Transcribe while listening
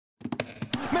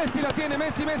Messi la tiene,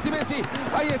 Messi.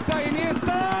 Ahí está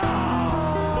Iniesta.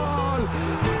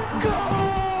 ¡Gol!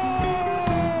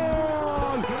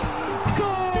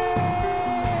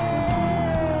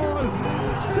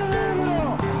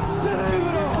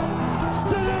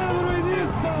 Cerebro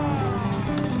Iniesta.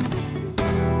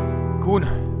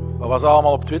 Koen, wat was dat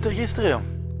allemaal op Twitter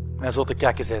gisteren? Mij zo te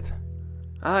kakken zetten.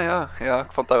 Ah ja,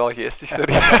 ik vond dat wel geestig,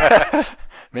 sorry.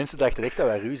 Mensen dachten echt dat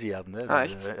wij ruzie hadden. Hè. Ah,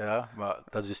 Dus, echt? ja, maar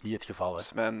dat is dus niet het geval. Hè. Dat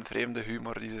is mijn vreemde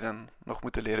humor die ze dan nog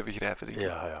moeten leren begrijpen, denk ik.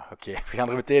 Ja, oké. We gaan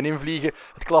er meteen in vliegen.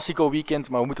 Het Classico weekend,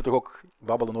 maar we moeten toch ook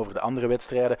babbelen over de andere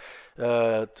wedstrijden.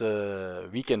 Het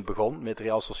weekend begon met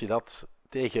Real Sociedad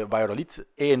tegen Valladolid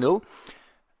 1-0.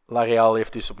 La Real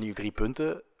heeft dus opnieuw 3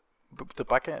 punten te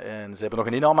pakken. En ze hebben nog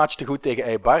een inhaalmatch te goed tegen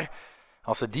Eibar.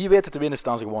 Als ze die weten te winnen,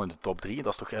 staan ze gewoon in de top 3.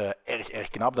 Dat is toch erg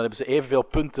knap. Dan hebben ze evenveel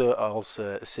punten als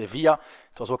Sevilla.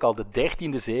 Het was ook al de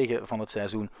 13e zege van het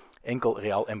seizoen. Enkel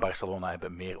Real en Barcelona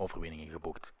hebben meer overwinningen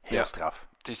geboekt. Heel straf.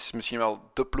 Het is misschien wel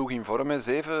de ploeg in vorm,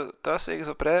 7 thuiszegens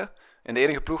op rij. En de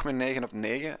enige ploeg met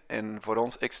 9-9. En voor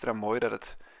ons extra mooi dat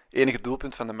het enige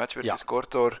doelpunt van de match werd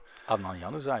gescoord door Adnan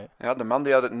Januzaj. Ja, de man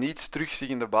die uit het niets terug zich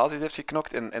in de basis heeft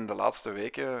geknokt en de laatste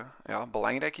weken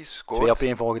belangrijk is. Scoort. 2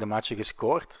 opeenvolgende matchen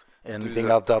gescoord. En dus ik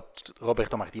denk dat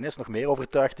Roberto Martinez nog meer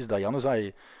overtuigd is dat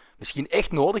Januzaj misschien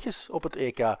echt nodig is op het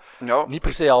EK. Ja. Niet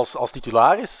per se als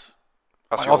titularis.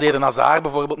 Als Eden Hazard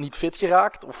bijvoorbeeld niet fit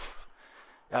geraakt. Of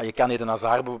je kan Eden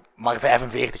Hazard maar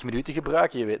 45 minuten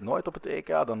gebruiken. Je weet nooit op het EK.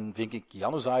 Dan vind ik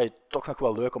Januzaj toch nog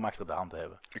wel leuk om achter de hand te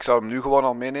hebben. Ik zou hem nu gewoon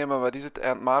al meenemen. Wat is het?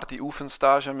 Eind maart, die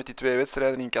oefenstage met die 2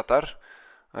 wedstrijden in Qatar.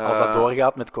 Als dat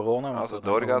doorgaat met corona. Als het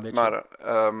doorgaat, beetje... maar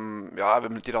we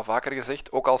hebben het hier al vaker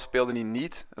gezegd, ook al speelde hij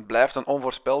niet, het blijft een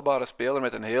onvoorspelbare speler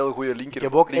met een heel goede linkervoet. Ik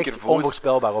heb ook echt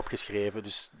onvoorspelbaar opgeschreven.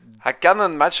 Dus... Hij kan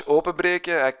een match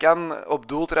openbreken, hij kan op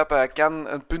doel trappen, hij kan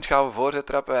een puntgave voorzet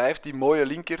trappen, hij heeft die mooie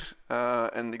linker.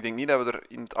 En ik denk niet dat we er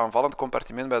in het aanvallend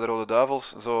compartiment bij de Rode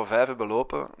Duivels zo 5 hebben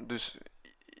lopen. Dus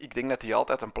ik denk dat hij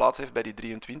altijd een plaats heeft bij die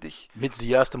 23. Mits de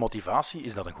juiste motivatie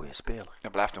is dat een goede speler. Hij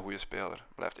blijft een goede speler.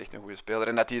 Blijft echt een goede speler.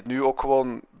 En dat hij het nu ook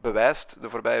gewoon bewijst de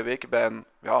voorbije weken bij een,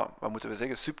 wat moeten we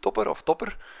zeggen, subtopper of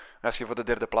topper. Als je voor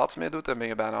de 3e plaats meedoet, dan ben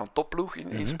je bijna een topploeg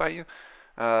in Spanje.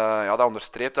 Dat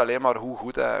onderstreept alleen maar hoe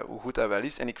goed hij wel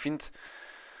is. En ik vind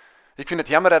het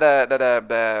jammer dat hij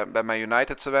bij Man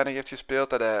United zo weinig heeft gespeeld,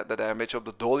 dat hij een beetje op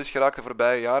de dool is geraakt de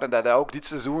voorbije jaren en dat hij ook dit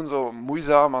seizoen zo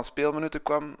moeizaam aan speelminuten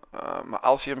kwam. Maar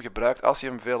als je hem gebruikt, als je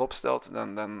hem veel opstelt,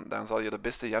 dan zal je de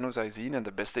beste Januzaj zien. En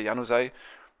de beste Januzaj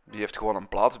die heeft gewoon een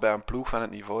plaats bij een ploeg van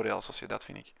het niveau Real Sociedad,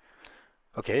 vind ik.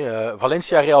 Oké,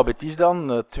 Valencia-Real Betis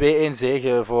dan. 2-1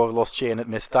 zege voor Los Che en het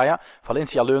Mestalla.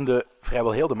 Valencia leunde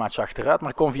vrijwel heel de match achteruit,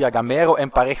 maar kon via Gamero en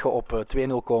Parejo op 2-0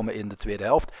 komen in de tweede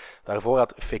helft. Daarvoor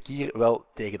had Fekir wel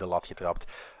tegen de lat getrapt.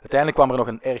 Uiteindelijk kwam er nog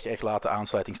een erg late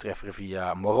aansluitingstreffer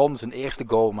via Moron. Zijn eerste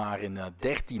goal maar in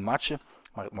 13 matchen.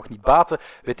 Maar het mocht niet baten.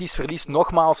 Betis verliest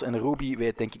nogmaals en Rubi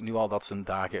weet denk ik nu al dat zijn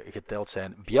dagen geteld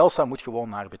zijn. Bielsa moet gewoon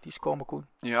naar Betis komen, Koen.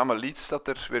 Ja, maar Leeds staat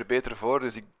er weer beter voor,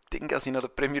 dus ik denk als hij naar de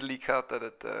Premier League gaat, dat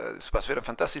het was weer een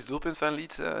fantastisch doelpunt van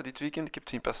Leeds dit weekend. Ik heb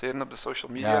het zien passeren op de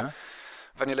social media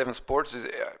van Eleven Sports. Dus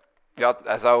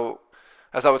hij zou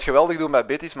het geweldig doen bij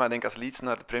Betis, maar ik denk als Leeds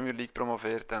naar de Premier League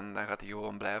promoveert, dan gaat hij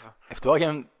gewoon blijven. Hij heeft wel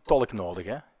geen tolk nodig,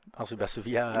 hè? Als hij bij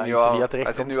Sevilla terechtkomt.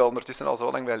 Hij zit nu al ondertussen al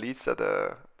zo lang bij Leeds dat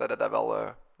hij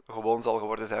wel gewoon zal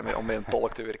geworden zijn om met een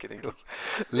tolk te werken, denk ik.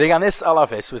 Leganés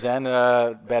Alaves. We zijn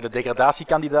bij de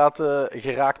degradatiekandidaten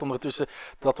geraakt ondertussen.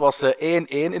 Dat was 1-1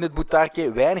 in het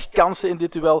Butarque. Weinig kansen in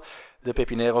dit duel. De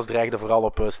Pepineros dreigden vooral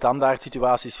op standaard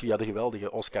situaties via de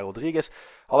geweldige Oscar Rodriguez.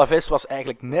 Alaves was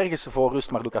eigenlijk nergens voor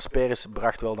rust, maar Lucas Perez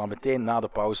bracht wel dan meteen na de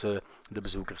pauze de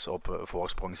bezoekers op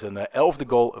voorsprong. Zijn 11e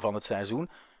goal van het seizoen.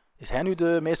 Is hij nu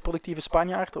de meest productieve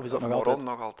Spanjaard? Of is dat nog Moron altijd?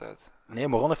 nog altijd. Nee,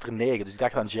 Moron heeft er 9. Dus ik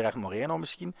dacht aan Gerard Moreno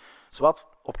misschien. Zwat,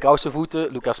 op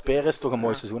kousenvoeten. Lucas Perez, toch een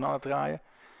mooi seizoen aan het draaien.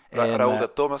 Raúl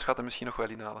de Thomas gaat er misschien nog wel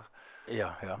inhalen.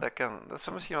 Ja. Dat is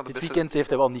misschien wel de Dit beste... weekend heeft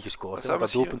hij wel niet gescoord.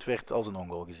 Dat doelpunt misschien... werd als een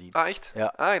ongoal gezien. Ah, echt?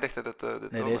 Ja. Ah, ik dacht dat het de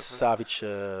Thomas nee, Savic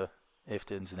heeft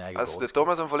in zijn eigen Als goal de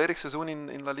Thomas een volledig seizoen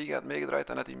in La Liga had meegedraaid,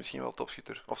 dan had hij misschien wel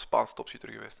topschutter. Of Spaans topschutter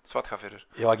geweest. Zwat gaat verder.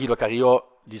 Ja, Guido Carrillo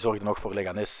die zorgde nog voor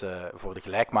Leganés, voor de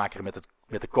gelijkmaker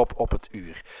met de kop op het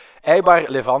uur. Eibar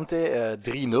Levante,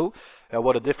 3-0.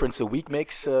 What a difference a week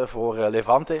makes voor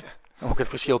Levante. Ook het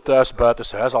verschil thuis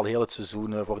buitenshuis al heel het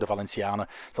seizoen voor de Valencianen.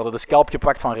 Ze hadden de scalp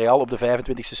gepakt van Real op de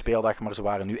 25e speeldag, maar ze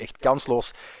waren nu echt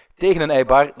kansloos tegen een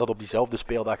Eibar dat op diezelfde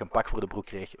speeldag een pak voor de broek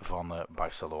kreeg van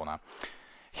Barcelona.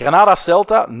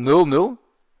 Granada-Celta 0-0.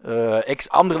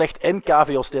 Ex-Anderlecht en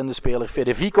KV Oostende-speler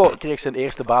Fede Vico kreeg zijn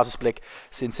eerste basisplek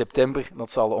sinds september.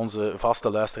 Dat zal onze vaste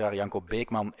luisteraar Janko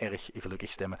Beekman erg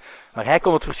gelukkig stemmen. Maar hij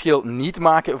kon het verschil niet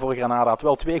maken voor Granada. Had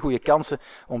wel 2 goede kansen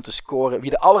om te scoren. Wie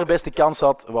de allerbeste kans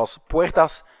had, was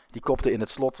Puertas. Die kopte in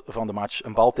het slot van de match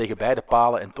een bal tegen beide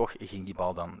palen. En toch ging die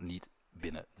bal dan niet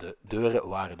binnen. De deuren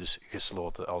waren dus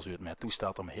gesloten, als u het mij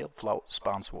toestaat om een heel flauw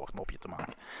Spaans woordmopje te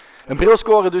maken. Een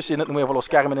brilscore dus in het Nuevo Los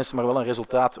Carmenes, maar wel een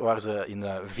resultaat waar ze in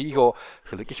Vigo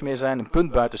gelukkig mee zijn. Een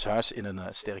punt buitenshuis in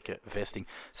een sterke vesting.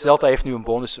 Celta heeft nu een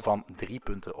bonus van 3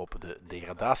 punten op de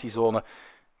degradatiezone.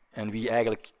 En wie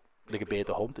eigenlijk de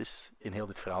gebeten hond is in heel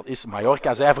dit verhaal is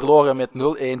Mallorca. Zij verloren met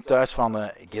 0-1 thuis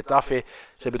van Getafe.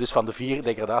 Ze hebben dus van de 4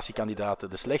 degradatiekandidaten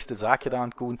de slechtste zaak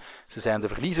gedaan, Koen. Ze zijn de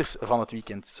verliezers van het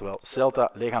weekend. Zowel Celta,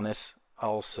 Leganés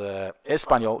als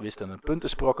Espanyol wisten een punt te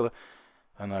sprokkelen.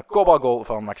 Een kopbalgoal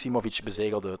van Maximovic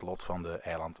bezegelde het lot van de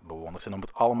eilandbewoners. En om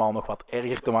het allemaal nog wat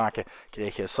erger te maken,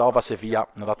 kreeg Salva Sevilla,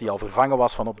 nadat hij al vervangen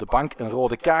was van op de bank, een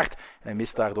rode kaart. En hij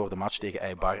mist daardoor de match tegen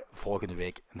Eibar volgende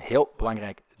week. Een heel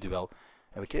belangrijk duel.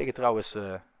 En we kregen trouwens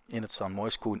in het San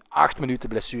Mois, Koen, 8 minuten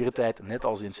blessuretijd, net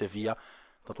als in Sevilla.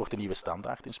 Dat wordt de nieuwe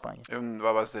standaard in Spanje. En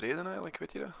wat was de reden eigenlijk,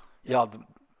 weet je dat? Ja,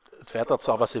 het feit dat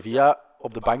Salva Sevilla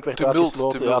op de bank werd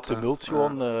uitgesloten, tumult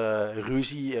gewoon,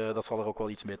 ruzie, dat zal er ook wel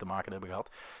iets mee te maken hebben gehad.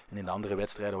 En in de andere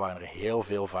wedstrijden waren er heel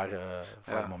veel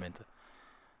VAR-momenten.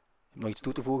 Nog iets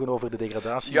toe te voegen over de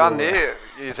degradatie? Ja, nee.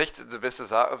 Je zegt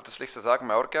de slechtste zaak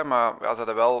Mallorca, maar ja, ze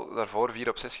hadden wel daarvoor 4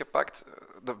 op 6 gepakt.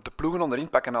 De ploegen onderin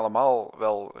pakken allemaal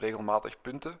wel regelmatig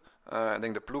punten. Ik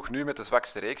denk de ploeg nu met de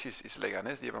zwakste reeks is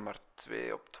Leganés. Die hebben maar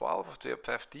 2 op 12 of 2 op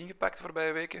 15 gepakt de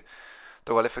voorbije weken.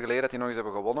 Toch wel even geleden dat die nog eens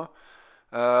hebben gewonnen.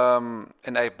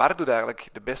 En Eibar doet eigenlijk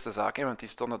de beste zaak, hè, want die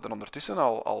stonden er ondertussen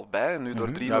al bij. En nu door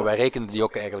 3-0. Ja, wij rekenen die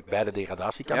ook eigenlijk bij de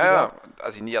degradatiekandidaat. Ja,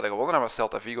 als die niet hadden gewonnen, dan was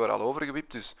Celta Vigo er al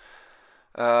overgewipt. Dus.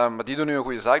 Maar die doen nu een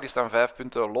goede zaak. Die staan 5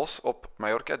 punten los op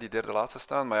Mallorca, die derde laatste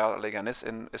staan. Maar ja, Leganés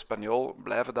en Espanyol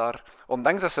blijven daar.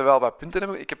 Ondanks dat ze wel wat punten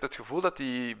hebben, ik heb het gevoel dat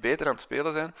die beter aan het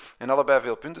spelen zijn. En allebei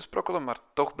veel punten sprokkelen, maar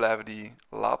toch blijven die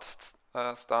laatst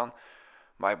staan.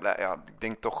 Maar ik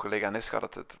denk toch, Leganés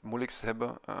gaat het moeilijkst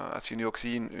hebben. Als je nu ook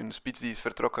ziet, hun spits die is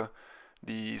vertrokken,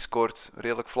 die scoort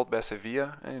redelijk vlot bij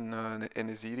Sevilla in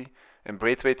Enesiri. En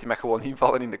Braithwaite die mag gewoon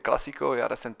invallen in de Clásico. Ja,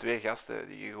 dat zijn 2 gasten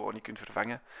die je gewoon niet kunt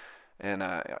vervangen.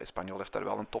 En Espanyol heeft daar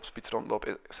wel een topspits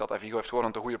rondlopen. Celta Vigo heeft gewoon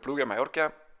een te goede ploeg. En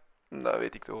Mallorca, dat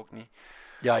weet ik toch ook niet.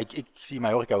 Ja, ik zie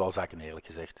Mallorca wel zakken, eerlijk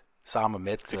gezegd. Samen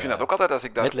met ik vind dat ook altijd,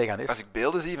 als ik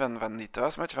beelden zie van die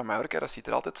thuismatch van Mallorca, dat ziet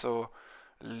er altijd zo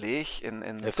leeg en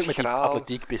het heeft ook met die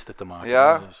atletiekpiste te maken.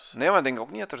 Ja, dus. Nee, maar ik denk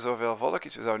ook niet dat er zoveel volk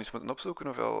is. We zouden eens moeten opzoeken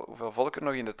hoeveel volk er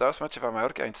nog in de thuismatchen van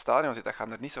Mallorca in het stadion zit. Dat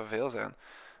gaan er niet zoveel zijn.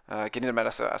 Ik herinner mij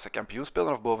dat als ze kampioen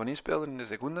speelden of bovenin speelden in de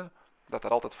Segunda, dat er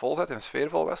altijd vol zat en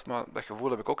sfeervol was, maar dat gevoel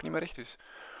heb ik ook niet meer echt. Dus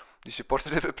die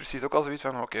supporters hebben precies ook al zoiets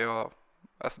van,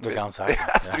 als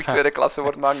het terug tweede klasse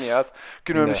wordt, maakt niet uit.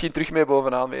 Kunnen we misschien terug mee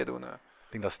bovenaan meedoen. Ik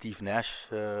denk dat Steve Nash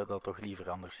dat toch liever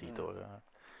anders ziet, hoor.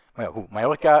 Maar ja, goed,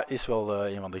 Mallorca is wel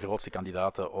een van de grootste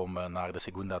kandidaten om naar de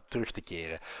Segunda terug te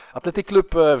keren. Athletic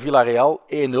Club Villarreal 1-0.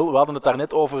 We hadden het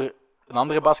daarnet over een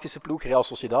andere Baskische ploeg, Real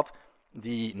Sociedad,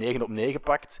 die 9 op 9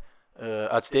 pakt.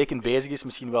 Uitstekend bezig is,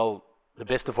 misschien wel de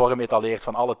beste vorm etaleert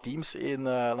van alle teams in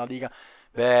La Liga.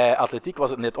 Bij Athletic was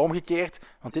het net omgekeerd,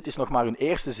 want dit is nog maar hun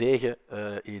eerste zege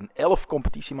in 11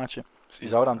 competitiematchen. Je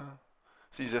zou dan...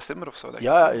 Sinds december of zo?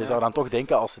 Je zou dan toch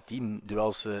denken, als ze 10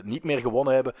 duels niet meer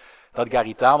gewonnen hebben, dat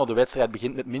Garitano de wedstrijd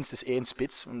begint met minstens 1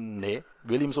 spits. Nee,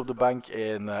 Williams op de bank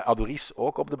en Adoris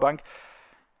ook op de bank.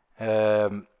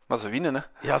 Maar ze winnen,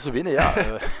 hè? Ja, ze winnen, ja.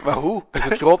 Maar hoe? Het is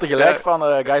het grote gelijk van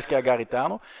Gaisca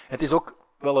Garitano. Het is ook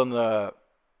wel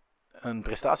een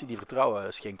prestatie die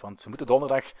vertrouwen schenkt, want ze moeten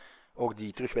donderdag ook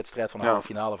die terugwedstrijd van de halve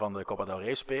finale van de Copa del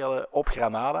Rey spelen op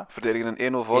Granada. Verdedigen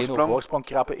een 1-0 voorsprong. 1-0 voorsprong,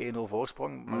 krappen 1-0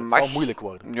 voorsprong. Maar het zal moeilijk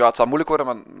worden. Ja, het zal moeilijk worden,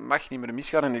 maar het mag niet meer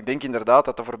misgaan. En ik denk inderdaad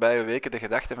dat de voorbije weken de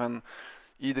gedachte van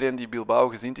iedereen die Bilbao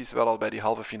gezind is, wel al bij die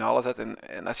halve finale zet.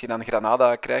 En als je dan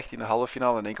Granada krijgt in de halve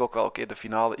finale, dan denk ik ook wel, oké, de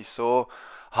finale is zo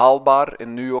haalbaar.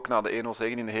 En nu ook na de 1-0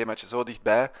 zegen in de heenmatch zo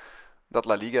dichtbij, dat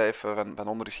La Liga even van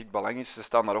ondergeschikt belang is. Ze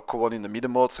staan daar ook gewoon in de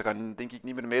middenmoot. Ze gaan denk ik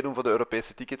niet meer meedoen voor de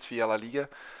Europese tickets via La Liga.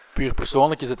 Puur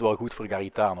persoonlijk is het wel goed voor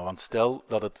Garitano. Want stel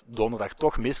dat het donderdag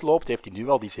toch misloopt, heeft hij nu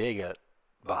wel die zege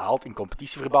behaald in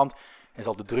competitieverband. En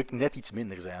zal de druk net iets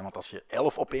minder zijn. Want als je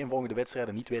 11 opeenvolgende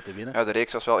wedstrijden niet weet te winnen... Ja, de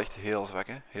reeks was wel echt heel zwak,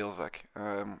 hè. Heel zwak.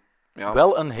 Ja.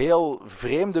 Wel een heel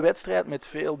vreemde wedstrijd met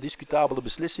veel discutabele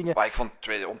beslissingen. Maar ik vond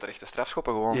 2 onterechte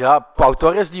strafschoppen gewoon. Ja, Pau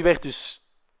Torres die werd dus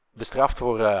bestraft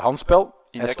voor handspel.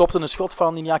 Hij stopte een schot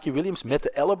van Iñaki Williams met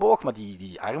de elleboog, maar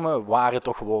die armen waren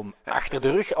toch gewoon achter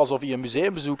de rug, alsof hij een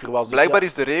museumbezoeker was. Dus blijkbaar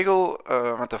is de regel,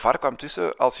 want de VAR kwam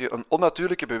tussen, als je een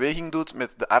onnatuurlijke beweging doet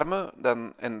met de armen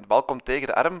en de bal komt tegen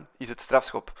de arm, is het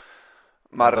strafschop.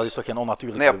 Maar dat is toch geen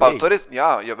onnatuurlijke beweging? Pau Torres,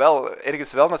 ja, jawel,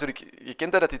 ergens wel natuurlijk. Je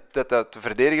kent dat de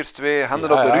verdedigers 2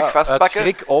 handen op de rug vastpakken.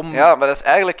 Schrik om... Ja, maar dat is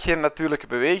eigenlijk geen natuurlijke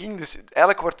beweging. Dus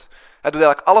eigenlijk hij doet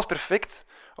eigenlijk alles perfect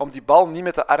om die bal niet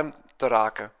met de arm te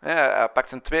raken. Hij pakt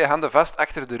zijn 2 handen vast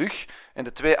achter de rug en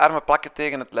de 2 armen plakken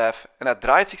tegen het lijf. En hij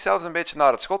draait zich zelfs een beetje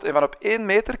naar het schot en van op 1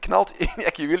 meter knalt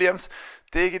Iñaki Williams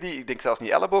tegen die, ik denk zelfs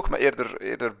niet elleboog, maar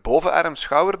eerder bovenarm,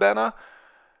 schouder bijna.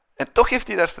 En toch heeft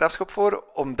hij daar strafschop voor,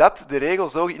 omdat de regel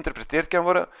zo geïnterpreteerd kan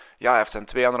worden. Ja, hij heeft zijn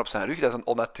 2 handen op zijn rug, dat is een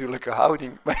onnatuurlijke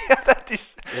houding. Maar ja, dat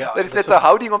is net de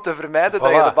houding om te vermijden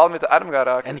dat je de bal met de arm gaat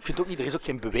raken. En ik vind ook niet, er is ook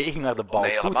geen beweging naar de bal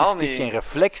toe. Helemaal Het is geen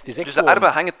reflex. Het is echt dus de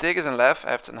armen hangen tegen zijn lijf,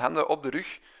 hij heeft zijn handen op de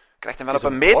rug, krijgt hem wel op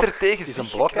een meter tegen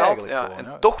zich blok geknald. gewoon,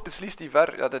 en toch beslist die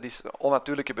VAR, dat is een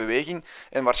onnatuurlijke beweging.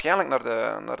 En waarschijnlijk naar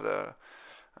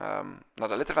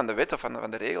de letter van de wet of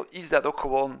van de regel is dat ook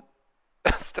gewoon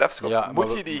strafschop. Ja,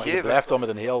 moet je die geven? Je blijft wel met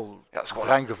een heel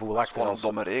wrang gevoel achter een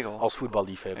domme regel. Als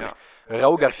voetballiefhebber. Ja.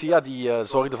 Raúl Garcia die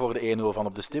zorgde voor de 1-0 van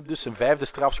op de stip. Dus zijn 5e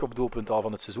strafschopdoelpunt al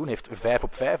van het seizoen. Heeft 5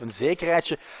 op 5. Een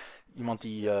zekerheidje. Iemand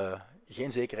die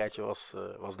geen zekerheidje was,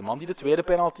 was de man die de tweede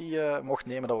penalty mocht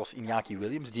nemen. Dat was Iñaki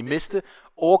Williams. Die miste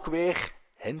ook weer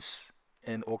hens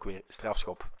en ook weer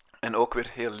strafschop. En ook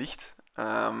weer heel licht.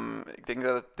 Ik denk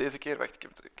dat het deze keer... Wacht, ik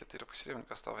heb het hier opgeschreven, ik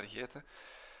was het al vergeten.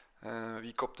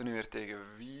 Wie kopte nu weer tegen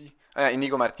wie? Ah ja,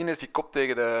 Inigo Martinez die kopt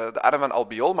tegen de arm van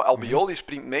Albiol. Maar Albiol die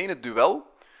springt mee in het duel.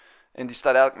 En die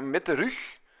staat eigenlijk met de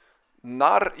rug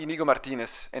naar Inigo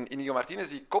Martinez. En Inigo Martinez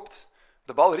die kopt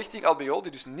de bal richting Albiol,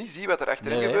 die dus niet ziet wat er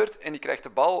achterin gebeurt. En die krijgt de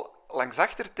bal langs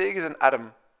achter tegen zijn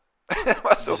arm. Dat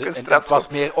was ook een strafschop. Het was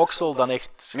meer oksel dan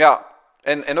echt... Ja,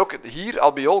 en ook hier,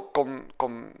 Albiol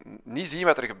kon niet zien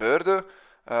wat er gebeurde.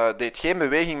 Deed geen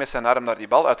beweging met zijn arm naar die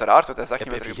bal, uiteraard, want hij zag niet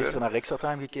wat er gebeurde. Heb je gisteren naar Extra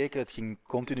Time gekeken? Het ging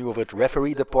continu over het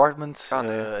referee department.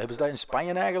 Hebben ze dat in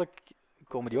Spanje eigenlijk?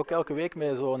 Komen die ook elke week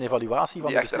met zo'n evaluatie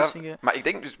van de beslissingen? Maar ik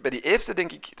denk dus bij die eerste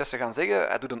denk ik dat ze gaan zeggen,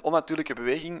 hij doet een onnatuurlijke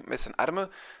beweging met zijn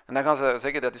armen. En dan gaan ze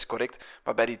zeggen dat is correct.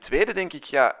 Maar bij die tweede denk ik,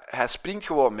 ja, hij springt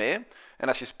gewoon mee. En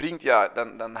als je springt, ja,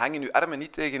 dan hangen je armen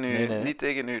niet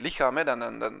tegen je lichaam. Hè.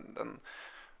 Dan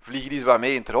vliegen die zo wat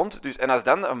mee in het rond. Dus, en als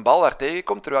dan een bal daar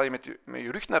tegenkomt, terwijl je met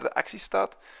je rug naar de actie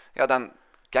staat, ja, dan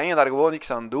kan je daar gewoon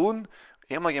niks aan doen.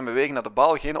 Helemaal geen beweging naar de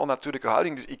bal, geen onnatuurlijke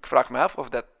houding. Dus ik vraag me af of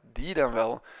dat die dan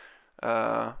wel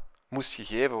moest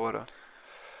gegeven worden.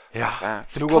 Ja,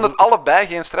 ik vond het allebei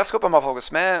geen strafschoppen, maar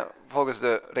volgens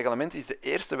de reglementen is de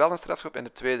eerste wel een strafschop en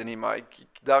de tweede niet. Maar ik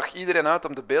daag iedereen uit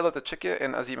om de beelden te checken.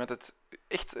 En als iemand het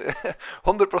echt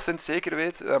 100% zeker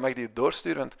weet, dan mag die het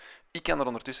doorsturen, want ik kan er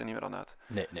ondertussen niet meer aan uit.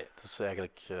 Nee, het is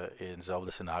eigenlijk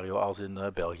hetzelfde scenario als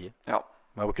in België. Ja.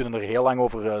 Maar we kunnen er heel lang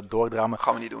over doordrammen.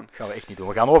 Gaan we niet doen. Gaan we echt niet doen.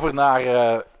 We gaan over naar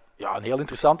een heel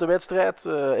interessante wedstrijd.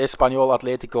 Espanyol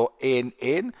Atletico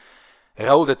 1-1.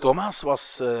 Raúl de Tomás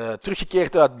was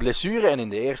teruggekeerd uit blessure en in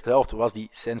de eerste helft was die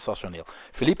sensationeel.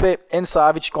 Felipe en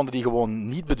Savic konden die gewoon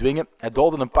niet bedwingen. Hij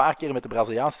doolde een paar keer met de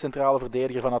Braziliaanse centrale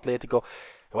verdediger van Atletico.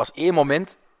 Er was 1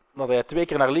 moment dat hij 2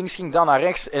 keer naar links ging, dan naar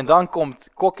rechts en dan komt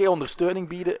Koke ondersteuning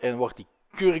bieden en wordt die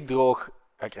kurkdroog.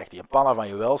 Dan krijgt hij een panna van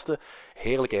je welste.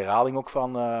 Heerlijke herhaling ook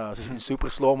van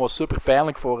super slow-mo, super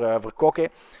pijnlijk voor Koke.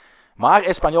 Maar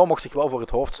Espanyol mocht zich wel voor het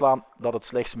hoofd slaan dat het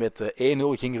slechts met 1-0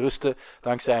 ging rusten.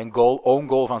 Dankzij een own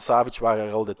goal van Savic, waar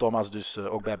Raúl de Tomás dus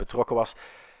ook bij betrokken was.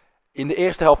 In de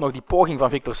eerste helft nog die poging van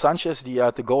Victor Sanchez, die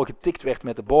uit de goal getikt werd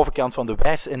met de bovenkant van de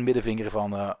wijs- en middenvinger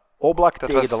van Oblak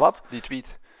tegen de lat. Die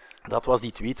tweet. Dat was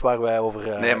die tweet waar wij over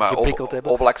gepikkeld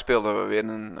hebben. Oblak speelde weer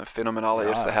een fenomenale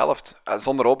eerste helft.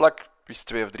 Zonder Oblak is het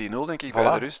 2 of 3-0, denk ik,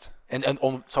 bij de rust. En het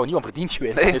zou niet onverdiend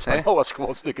geweest zijn. Espanyol was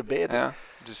gewoon stukken beter. Ja,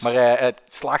 dus... Maar hij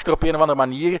slaagt er op een of andere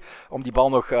manier om die bal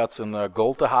nog uit zijn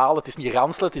goal te halen. Het is niet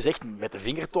ranselen, het is echt met de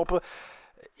vingertoppen.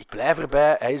 Ik blijf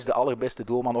erbij, hij is de allerbeste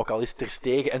doelman, ook al is Ter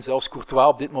Stegen en zelfs Courtois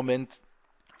op dit moment.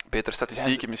 Beter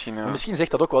statistieken misschien. Ja. Misschien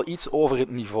zegt dat ook wel iets over het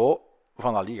niveau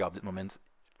van La Liga op dit moment.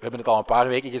 We hebben het al een paar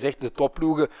weken gezegd, de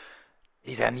topploegen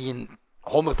die zijn niet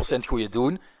een 100% goede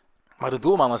doen. Maar de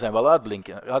doelmannen zijn wel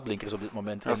uitblinkers op dit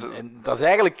moment. En dat is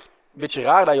eigenlijk een beetje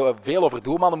raar dat je veel over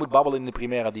doelmannen moet babbelen in de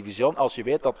Primera Division. Als je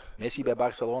weet dat Messi bij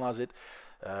Barcelona zit.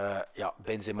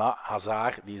 Benzema,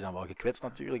 Hazard, die is dan wel gekwetst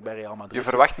natuurlijk bij Real Madrid. Je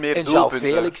verwacht meer en doelpunten.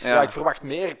 En Felix, ik verwacht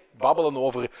meer babbelen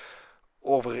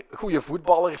over goede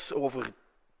voetballers, over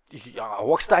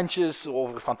hoogstandjes,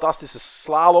 over fantastische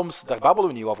slaloms. Daar babbelen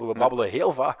we niet over. We babbelen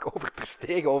heel vaak over Ter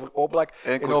Stegen, over Oblak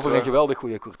en over een geweldig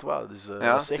goede Courtois. Dus,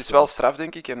 het is wel straf,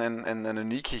 denk ik, en een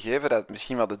uniek gegeven dat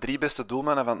misschien wel de 3 beste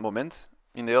doelmannen van het moment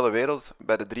in de hele wereld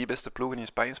bij de 3 beste ploegen in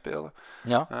Spanje spelen.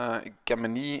 Ja. Ik kan me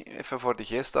niet even voor de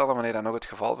geest halen wanneer dat nog het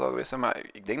geval zou geweest zijn, maar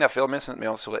ik denk dat veel mensen het met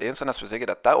ons zullen eens zijn als we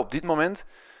zeggen dat op dit moment,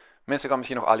 mensen gaan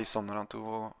misschien nog Alisson eraan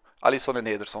toe. Alisson en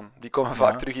Ederson, die komen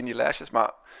vaak terug in die lijstjes,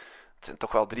 maar het zijn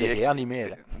toch wel 3 echt... De Gea niet meer.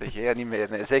 Hè? De Gea niet meer,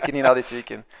 nee. Zeker niet na dit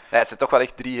weekend. Nee, het zijn toch wel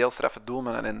echt 3 heel straffe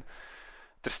doelmannen. En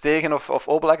Ter Stegen of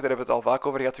Oblak, daar hebben we het al vaak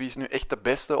over gehad. Wie is nu echt de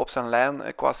beste op zijn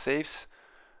lijn qua saves?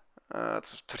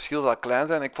 Het verschil zal klein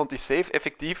zijn. Ik vond die save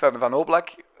effectief van Oblak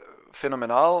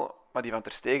fenomenaal, maar die van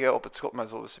Ter Stegen op het schot, maar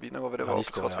zullen we het nog over hebben, op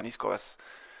het schot van Isco was...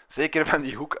 Zeker van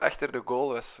die hoek achter de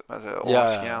goal was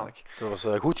onwaarschijnlijk. Ja. Dat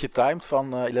was goed getimed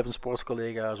van Eleven Sports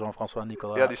collega Jean-François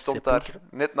Nicolas. Ja, die stond daar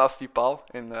net naast die paal.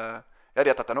 En, die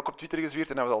had dat dan ook op Twitter gezwierd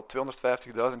en dat was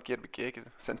al 250.000 keer bekeken,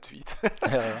 zijn tweet.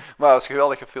 Maar dat was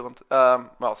geweldig gefilmd. Maar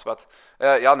als wat.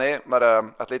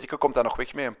 Maar Atletico komt daar nog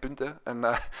weg met een punt. Hè. En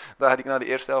dat had ik na de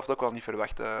eerste helft ook wel niet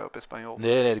verwacht op Espanyol.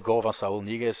 Nee, de goal van Saúl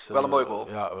Ñíguez. Wel een mooie goal.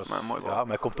 Maar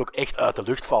hij komt ook echt uit de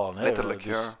lucht vallen. Hè. Letterlijk,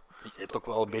 dus, je hebt ook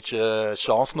wel een beetje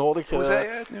chance nodig. Hoe zei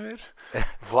je het nu weer?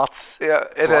 Vlats. Ja,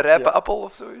 en een rijpe appel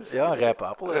of zoiets. Ja, een rijpe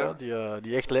appel,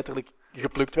 die echt letterlijk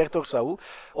geplukt werd door Saúl.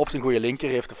 Op zijn goede linker,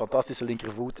 heeft een fantastische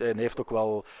linkervoet en heeft ook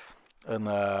wel een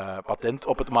patent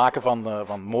op het maken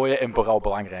van mooie en vooral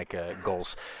belangrijke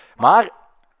goals. Maar,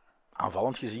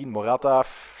 aanvallend gezien, Morata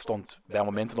stond bij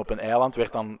momenten op een eiland,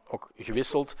 werd dan ook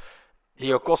gewisseld.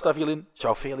 Diego Costa viel in,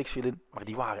 João Felix viel in, maar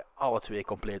die waren alle 2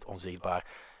 compleet onzichtbaar.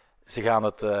 Ze gaan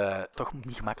het toch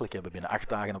niet gemakkelijk hebben binnen 8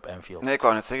 dagen op Anfield. Nee, ik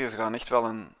wou net zeggen, ze gaan echt wel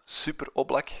een super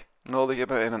Oblak nodig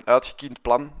hebben en een uitgekiend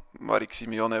plan, waar ik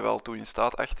Simeone wel toe in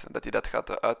staat acht, dat hij dat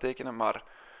gaat uittekenen. Maar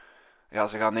ja,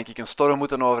 ze gaan denk ik een storm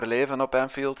moeten overleven op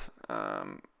Anfield.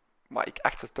 Maar ik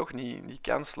acht het toch niet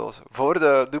kansloos. Voor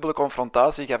de dubbele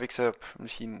confrontatie gaf ik ze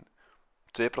misschien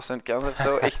 2% kans of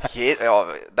zo. Echt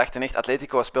dachten echt,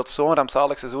 Atletico speelt zo'n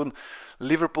rampzalig seizoen.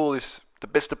 Liverpool is de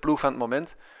beste ploeg van het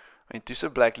moment.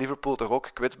 Intussen blijkt Liverpool toch ook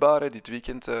kwetsbaar. Hè? Dit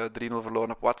weekend 3-0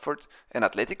 verloren op Watford. En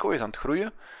Atletico is aan het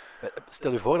groeien.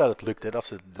 Stel je voor dat het lukt, hè, dat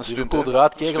ze Liverpool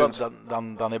eruit kegelen,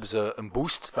 dan hebben ze een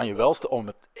boost van je welste om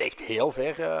het echt heel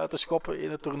ver te schoppen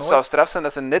in het toernooi. Het zou straf zijn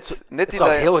dat ze net het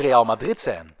zou heel Real Madrid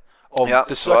zijn. Om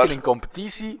te sukken in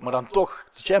competitie, maar dan toch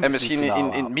de Champions League en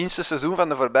misschien in het minste seizoen van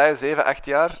de voorbije 7-8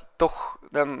 jaar toch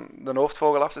dan de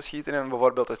hoofdvogel af te schieten en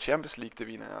bijvoorbeeld de Champions League te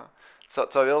winnen. Ja.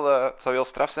 Het zou heel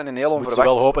straf zijn en heel onverwacht. Moeten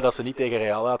ze wel hopen dat ze niet tegen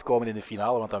Real uitkomen in de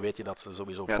finale, want dan weet je dat ze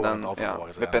sowieso op voorhand al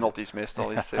verloren zijn. Met penalties meestal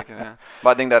is het zeker. Ja.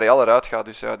 Maar ik denk dat Real eruit gaat,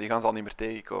 dus die gaan ze al niet meer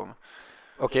tegenkomen.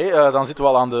 Oké, dan zitten we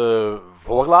al aan de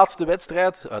voorlaatste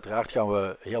wedstrijd. Uiteraard gaan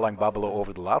we heel lang babbelen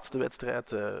over de laatste wedstrijd.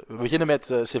 We beginnen met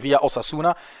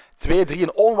Sevilla-Osasuna. 2-3,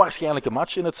 een onwaarschijnlijke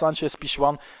match in het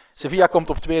Sánchez-Pizjuán. Sevilla komt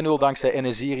op 2-0 dankzij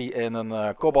En-Nesyri en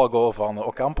een kopbalgoal van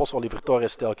Ocampos. Oliver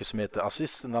Torres telkens met de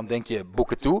assist. En dan denk je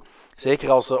boeken toe. Zeker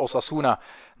als Osasuna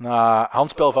na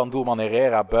handspel van doelman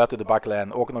Herrera buiten de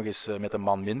baklijn ook nog eens met een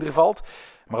man minder valt.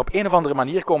 Maar op een of andere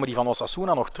manier komen die van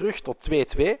Osasuna nog terug tot 2-2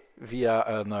 via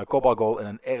een kopbalgoal en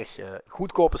een erg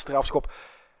goedkope strafschop.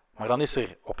 Maar dan is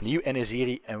er opnieuw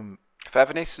En-Nesyri en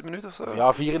 95e minuut of zo?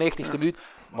 Ja, 94e minuut.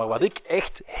 Maar wat ik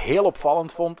echt heel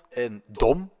opvallend vond en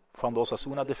dom van de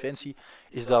Osasuna-defensie,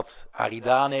 is dat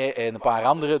Aridane en een paar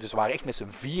anderen, dus waren echt met z'n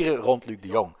vieren rond Luc de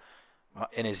Jong. Maar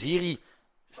En-Nesyri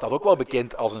staat ook wel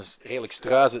bekend als een redelijk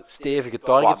struize, stevige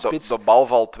targetspits. De bal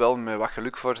valt wel met wat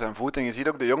geluk voor zijn voet. En je ziet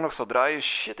ook de Jong nog zo draaien.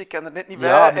 Shit, ik kan er net niet bij.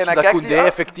 Ja, en misschien dan dat Koundé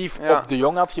effectief op de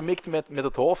Jong had gemikt met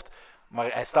het hoofd.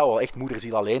 Maar hij staat wel echt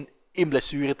moederziel alleen. In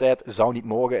blessuretijd zou niet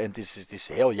mogen. En het is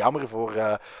heel jammer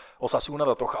voor Osasuna,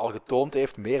 dat toch al getoond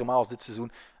heeft, meermaals dit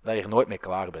seizoen, dat je er nooit mee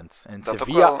klaar bent. En dat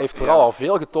Sevilla heeft vooral al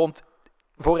veel getoond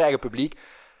voor eigen publiek,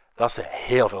 dat ze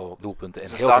heel veel doelpunten en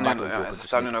heel gemakkelijk doelpunten ze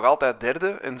staan nu nog altijd derde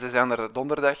en ze zijn er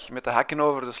donderdag met de hakken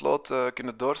over de sloot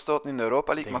kunnen doorstoten in de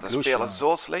Europa League, maar ze spelen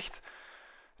zo slecht.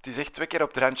 Het is echt 2 keer op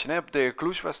het randje. Hè. Tegen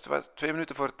Cluj was 2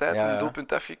 minuten voor tijd een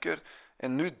doelpunt afgekeurd.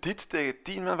 En nu dit tegen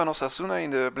 10 man van Osasuna in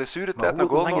de blessuretijd nog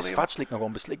goal. Hoe lang is Vatslik nog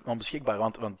onbeschikbaar?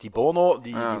 Want die Bono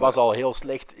die was al heel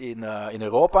slecht in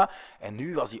Europa. En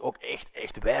nu was hij ook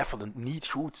echt weifelend, niet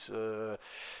goed.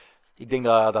 Ik denk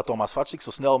dat Thomas Vatslik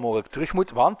zo snel mogelijk terug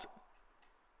moet. Want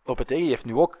Lopetegui heeft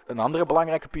nu ook een andere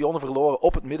belangrijke pionne verloren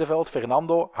op het middenveld.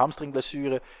 Fernando,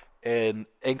 hamstringblessure. En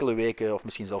enkele weken of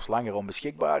misschien zelfs langer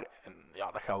onbeschikbaar. En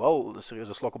ja, dat gaat wel een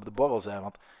serieuze slok op de borrel zijn.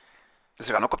 Want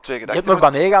ze gaan ook op 2 gedachten. Je hebt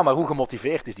nog Banega, maar hoe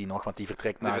gemotiveerd is die nog? Want die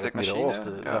vertrekt naar het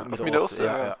Midden-Oosten.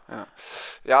 Ja.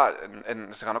 Ja,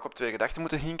 en ze gaan ook op 2 gedachten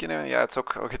moeten hinken. Hè. Ja, het is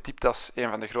ook getypt als een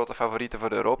van de grote favorieten voor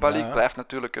de Europa League. Ja. Blijft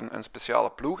natuurlijk een speciale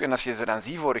ploeg. En als je ze dan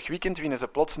ziet, vorig weekend winnen ze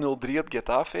plots 0-3 op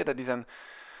Getafe. Dat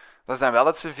is dan wel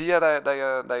het Sevilla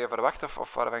dat je verwacht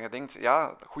of waarvan je denkt,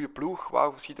 ja, goede ploeg,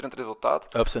 wauw, schitterend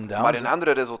resultaat. Ups en downs. Maar in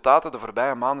andere resultaten, de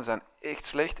voorbije maanden, zijn echt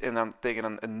slecht. En dan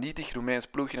tegen een nietig Roemeens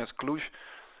ploegje als Cluj,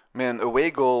 met een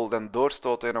away goal, dan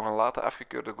doorstoten en nog een late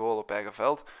afgekeurde goal op eigen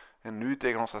veld. En nu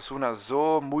tegen Osasuna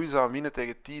zo moeizaam winnen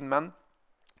tegen 10 man.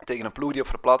 Tegen een ploeg die op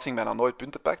verplaatsing bijna nooit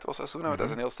punten pakt, Osasuna. Dat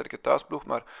is een heel sterke thuisploeg,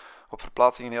 maar op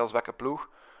verplaatsing een heel zwakke ploeg.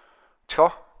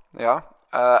 Tja, ja.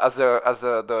 Als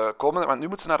de komende... Want nu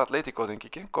moeten ze naar Atletico, denk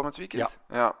ik, hè? Komend weekend.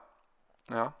 Ja.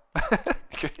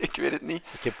 ik weet het niet.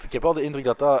 Ik heb wel de indruk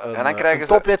dat dat En dan een krijgen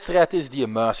ze- topwedstrijd is die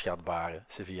een muis gaat baren.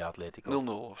 Sevilla-Atletico. 0-0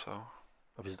 of zo.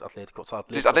 Of is het Atletico? Het Het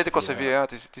is Atletico Sevilla, ja.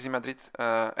 Het is in Madrid.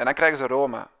 En dan krijgen ze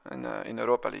Roma in de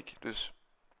Europa League. Dus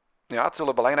ja, het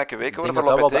zullen belangrijke weken Ik worden denk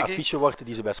voor dat dat wel de Lopetegui. affiche wordt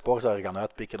die ze bij Sporza gaan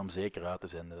uitpikken om zeker uit te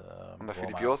zenden. Omdat Roma.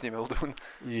 Filip Joos niet wil doen.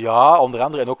 Ja, onder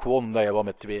andere. En ook gewoon omdat je wel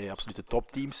met 2 absolute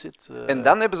topteams zit. En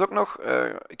dan hebben ze ook nog...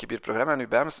 ik heb hier het programma nu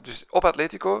bij me. Dus op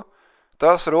Atletico,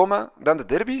 thuis Roma, dan de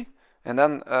derby. En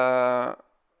dan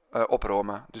op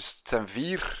Roma. Dus het zijn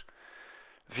 4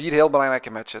 heel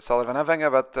belangrijke matchen. Het zal ervan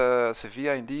afhangen wat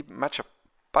Sevilla in die matchen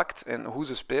pakt en hoe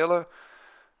ze spelen.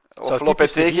 Of typisch Lopetegui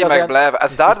Sevilla mag zijn. blijven. Als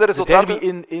Het is daar de de resultaten... derby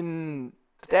in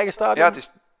het eigen stadion? Ja,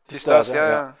 het is thuis.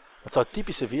 Ja. Het zou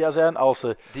typisch Sevilla zijn als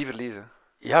ze Die verliezen.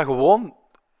 gewoon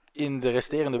in de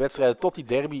resterende wedstrijden tot die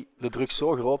derby de druk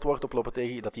zo groot wordt op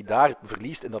Lopetegui dat hij daar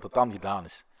verliest en dat het dan gedaan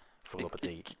is voor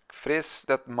Lopetegui. Ik vrees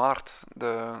dat maart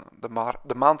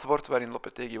de maand wordt waarin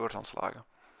Lopetegui wordt ontslagen.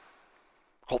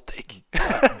 Hot take.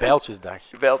 Bijltjesdag.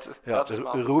 Bijltjes. Ja,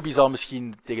 Bijltjesmaand. Ruby zal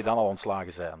misschien tegen dan al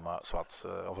ontslagen zijn, maar zwart.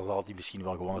 Of zal die misschien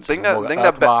wel gewoon het Ik vermogen denk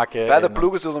dat uitmaken. beide en-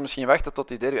 ploegen zullen misschien wachten tot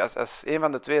die derby. Als een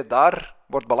van de twee daar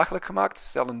wordt belachelijk gemaakt,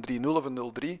 stel een 3-0 of een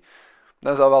 0-3,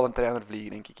 dan zal wel een trainer vliegen,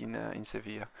 denk ik, in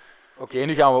Sevilla. Oké,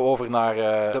 nu gaan we over naar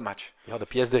De match. de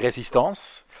pièce de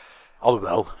résistance.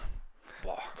 Alhoewel,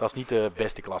 Wow. het was niet de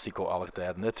beste Classico aller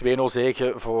tijden. Hè. 2-0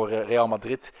 zege voor Real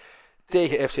Madrid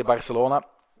tegen FC Barcelona.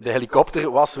 De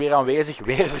helikopter was weer aanwezig,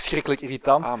 weer verschrikkelijk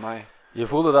irritant. Amai. Je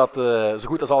voelde dat zo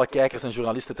goed als alle kijkers en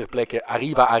journalisten ter plekke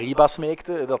Arriba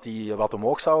smeekten, dat hij wat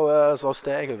omhoog zou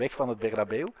stijgen, weg van het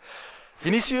Bernabeu.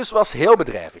 Vinicius was heel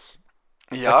bedrijvig.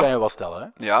 Dat kan Ja, je wel stellen,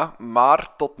 hè? ja,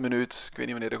 maar tot minuut, ik weet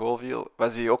niet wanneer de goal viel,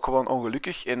 was hij ook gewoon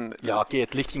ongelukkig. En, Ja, oké,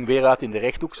 het licht ging weer uit in de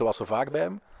rechthoek, zoals zo vaak bij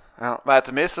hem. ja, maar het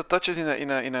de meeste touches in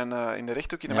de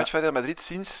rechthoek in de Ja. match van Real Madrid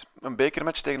sinds een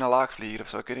bekermatch tegen een laagvlieger of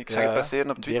zo. Ik zag het passeren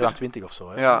op Meer Twitter. dan 20 of zo,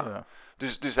 hè? Ja.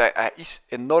 Dus hij is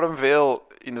enorm veel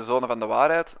in de zone van de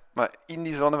waarheid, maar in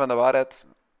die zone van de waarheid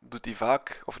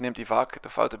neemt hij vaak de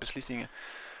foute beslissingen.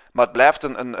 Maar het blijft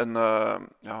een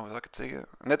ja, hoe zou ik het zeggen?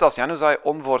 Net als Januzaj,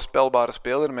 onvoorspelbare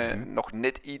speler met nog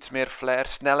net iets meer flair,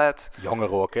 snelheid.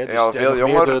 Jonger ook, hè? Dus Ja, ja, veel nog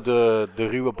jonger. meer de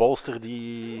ruwe bolster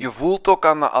die... Je voelt ook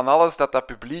aan alles dat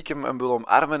publiek hem wil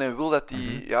omarmen en wil dat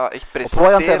hij echt Op presteert.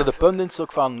 voorhand zeiden de pundits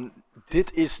ook van...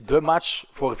 Dit is de match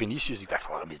voor Vinicius. Ik dacht,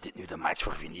 waarom is dit nu de match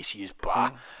voor Vinicius? Bah.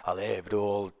 Allee, ik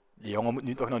bedoel... Die jongen moet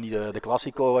nu toch nog niet de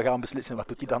Classico gaan beslissen. Wat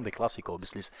doet hij dan de Classico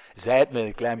beslissen? Zij het met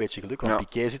een klein beetje geluk, want Ja.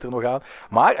 Piqué zit er nog aan.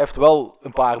 Maar hij heeft wel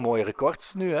een paar mooie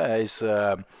records nu. Hè. Hij is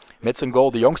met zijn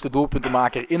goal de jongste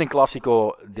doelpuntenmaker in een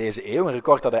Classico deze eeuw. Een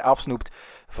record dat hij afsnoept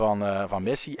van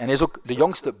Messi. En hij is ook de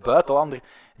jongste buitenlander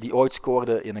die ooit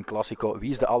scoorde in een Classico.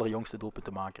 Wie is de allerjongste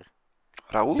doelpuntenmaker?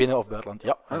 Raúl? Binnen of buitenland?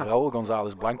 Ja, Raúl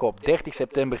González Blanco op 30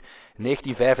 september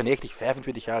 1995,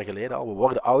 25 jaar geleden al. We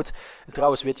worden oud. En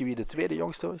trouwens, weet je wie de tweede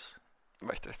jongste is?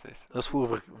 Wacht. Dat is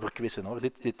voor quizzen hoor.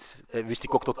 Dit wist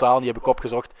ik ook totaal niet, heb ik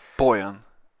opgezocht. Bojan.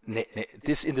 Nee, het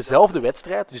is in dezelfde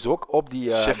wedstrijd, dus ook op die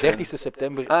Sheffield. 30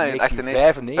 september In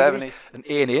 1995.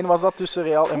 Een 1-1 was dat tussen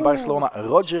Real en Barcelona.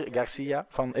 Roger Garcia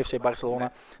van FC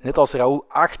Barcelona. Net als Raúl,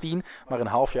 18, maar een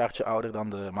halfjaartje ouder dan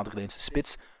de Madrileense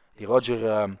spits. Die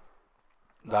Roger...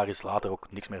 daar is later ook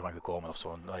niks meer van gekomen of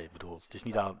zo. Nou, ik bedoel, het is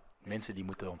niet dat mensen die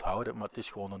moeten onthouden, maar het is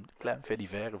gewoon een klein fait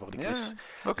divers voor de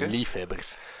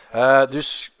quiz-liefhebbers.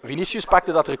 Dus Vinicius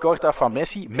pakte dat record af van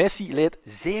Messi. Messi leed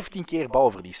 17 keer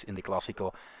balverlies in de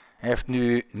Classico. Hij heeft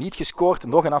nu niet gescoord,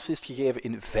 nog een assist gegeven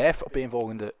in 5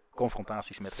 opeenvolgende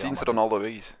confrontaties met Real Sinds Madrid. Ronaldo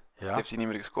weg is. Ja. Heeft hij niet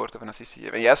meer gescoord of een assist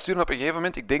gegeven. En jij stuurde op een gegeven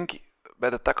moment, ik denk bij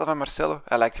de tackle van Marcelo,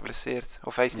 hij lijkt geblesseerd.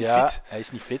 Of hij is niet fit. Hij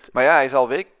is niet fit. Maar ja, hij is al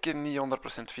weken niet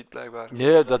 100% fit blijkbaar.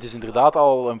 Nee, dat is inderdaad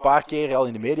al een paar keer al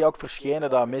in de media ook verschenen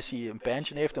dat Messi een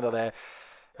pijntje heeft en dat hij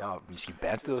misschien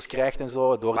pijnstillers krijgt en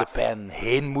zo, door de pijn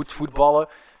heen moet voetballen.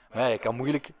 Maar hij kan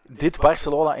moeilijk dit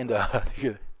Barcelona in de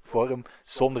huidige vorm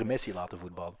zonder Messi laten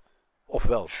voetballen. Of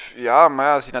wel? Ja, maar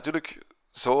ja, als hij natuurlijk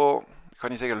zo ga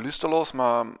niet zeggen lusteloos,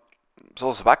 maar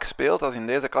zo zwak speelt als in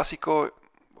deze Classico,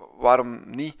 waarom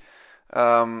niet?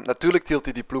 Natuurlijk tilt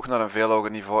hij die ploeg naar een veel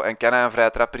hoger niveau en kan hij een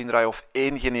vrije trap indraaien of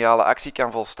één geniale actie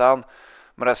kan volstaan.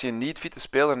 Maar als je een niet-fitte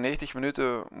speler 90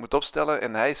 minuten moet opstellen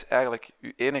en hij is eigenlijk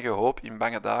je enige hoop in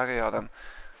bange dagen, ja,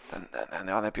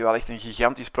 dan heb je wel echt een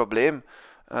gigantisch probleem.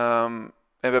 En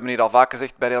we hebben hier al vaak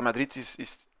gezegd, bij Real Madrid is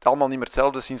het allemaal niet meer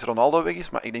hetzelfde sinds Ronaldo weg is.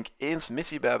 Maar ik denk eens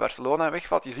Messi bij Barcelona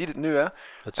wegvalt, je ziet het nu. Hè.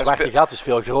 Het zwarte gat is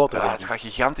veel groter. Ja, het gaat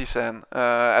gigantisch zijn.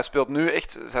 Hij speelt nu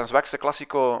echt zijn zwakste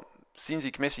Classico sinds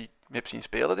ik Messi heb zien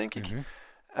spelen, denk ik.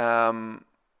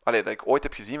 Dat ik ooit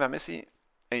heb gezien van Messi.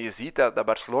 En je ziet dat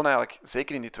Barcelona eigenlijk,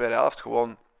 zeker in die tweede helft,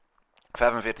 gewoon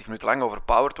 45 minuten lang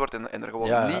overpowered wordt en er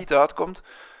gewoon niet uitkomt.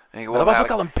 En maar dat was ook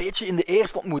al een beetje in de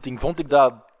eerste ontmoeting, vond ik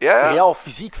dat Real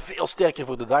fysiek veel sterker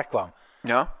voor de dag kwam.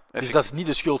 Ja, dus dat is niet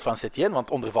de schuld van Setien,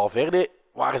 want onder Valverde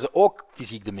waren ze ook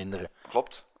fysiek de mindere.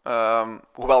 Klopt.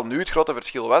 Hoewel nu het grote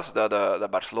verschil was dat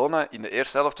Barcelona in de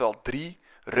eerste helft wel 3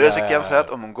 reuze kansen had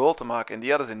om een goal te maken. En die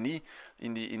hadden ze niet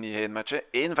in die heenmatch.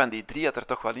 Eén van die 3 had er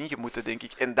toch wel in gemoeten, denk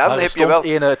ik. En dan maar er heb je wel...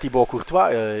 stond Thibaut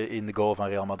Courtois in de goal van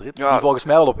Real Madrid. Die volgens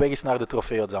mij wel op weg is naar de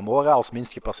Trofeo Zamora als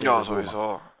minst gepasseerd. Ja,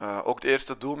 sowieso. Ook de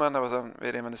eerste doelman, dat was dan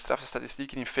weer een van de strafste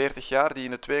statistieken in 40 jaar, die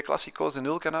in de 2 Classico's de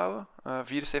 0 kan houden.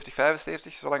 74,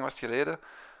 75, zo lang was het geleden.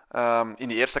 In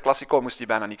die eerste Classico moest hij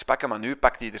bijna niks pakken, maar nu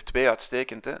pakt hij er 2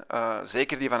 uitstekend. Hè.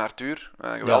 Zeker die van Arthur.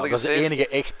 Geweldige dat is de save. enige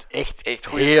echt heel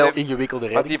save. Ingewikkelde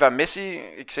redding. Want die van Messi,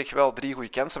 ik zeg wel 3 goede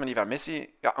kansen, maar die van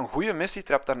Messi, ja, een goede Messi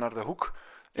trapt daar naar de hoek.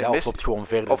 En Messi loopt gewoon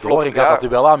verder of door en gaat dat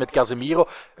duel aan met Casemiro.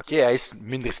 Oké, hij is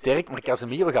minder sterk, maar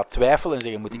Casemiro gaat twijfelen en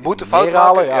zeggen, moet ik moet hem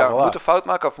neerhalen? Moet een fout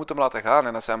maken of moet hem laten gaan.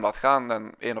 En als hij hem laat gaan,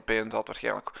 dan 1 op 1 zal het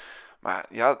waarschijnlijk... Maar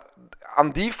ja,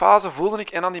 aan die fase voelde ik,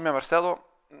 en aan die met Marcelo,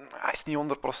 hij is niet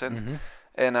 100%.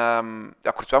 En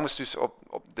Courtois moest dus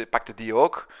pakte die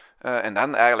ook. En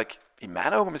dan eigenlijk, in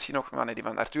mijn ogen misschien nog, maar nee, die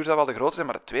van Arthur zou wel de grootste zijn,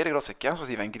 maar de tweede grootste kans was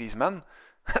die van Griezmann.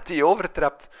 Dat hij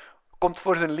overtrapt. Komt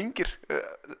voor zijn linker.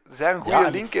 Zijn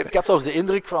goede linker. Ik had zelfs de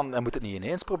indruk van, hij moet het niet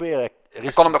ineens proberen.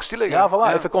 Hij kon hem nog stilleggen. Ja,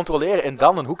 voilà, even controleren en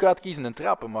dan een hoek uitkiezen en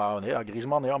trappen. Maar ja,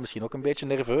 Griezmann, misschien ook een beetje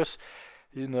nerveus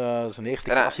in zijn eerste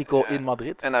Classico in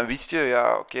Madrid. En dan wist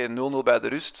je, 0-0 bij de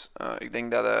rust. Ik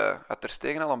denk dat hij Ter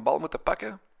Stegen al een bal moeten pakken.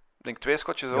 Ik denk 2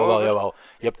 schotjes over. Jawel.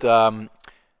 Je hebt...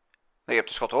 je hebt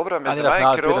de schot over en dat is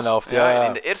na de tweede helft. Ja.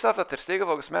 In de eerste helft had Ter Stegen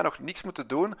volgens mij nog niks moeten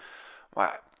doen.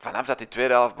 Maar vanaf dat die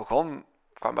tweede helft begon,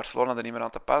 kwam Barcelona er niet meer aan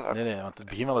te pas. Nee, want het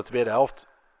begin van de tweede helft...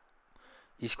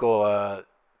 Isco,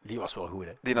 die was wel goed.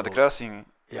 Hè? Die naar de kruising.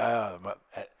 Ja, maar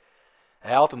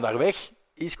hij haalt hem daar weg,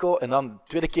 Isco. En dan de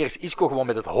tweede keer is Isco gewoon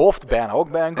met het hoofd bijna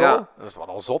ook bij een goal. Ja. Dat is wat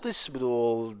al zot is. Ik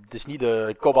bedoel, het is niet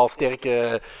de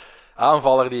kopbalsterke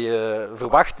aanvaller die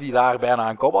verwacht die daar bijna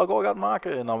een kopbalgoal gaat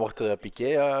maken. En dan wordt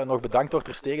Piqué nog bedankt door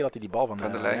Ter Stegen dat hij die bal van de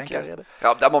lijn kan redden.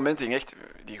 Ja, op dat moment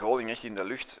die goal ging echt in de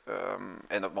lucht.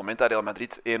 En op het moment dat Real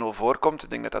Madrid 1-0 voorkomt, ik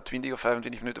denk dat dat 20 of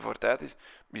 25 minuten voor tijd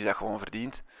is dat gewoon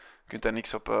verdiend. Je kunt daar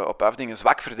niks op afdingen.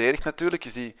 Zwak verdedigd natuurlijk. Je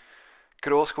ziet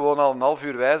Kroos gewoon al een half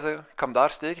uur wijzen. Ik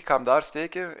ga hem daar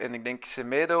steken. En ik denk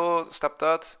Semedo stapt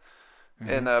uit.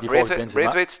 En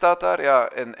Braithwaite staat daar. Ja,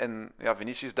 en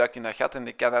Vinicius duikt in dat gat. En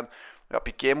ik kan dan...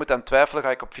 Piqué moet dan twijfelen. Ga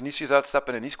ik op Vinicius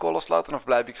uitstappen en Isco loslaten? Of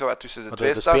blijf ik zo tussen de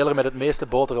twee staan? De speler met het meeste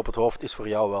boter op het hoofd is voor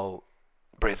jou wel...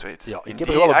 Braithwaite. Ja, ik heb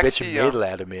er wel een beetje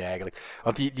medelijden mee eigenlijk.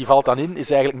 Want die valt dan in, is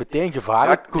eigenlijk meteen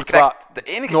gevaarlijk. Courtois,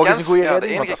 nog eens een goede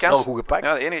redding, want dat is wel goed gepakt.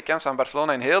 Ja, de enige kans van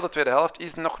Barcelona in heel de tweede helft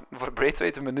is nog voor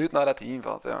Braithwaite een minuut nadat hij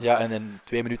invalt. Ja, en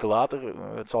 2 minuten later,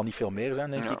 het zal niet veel meer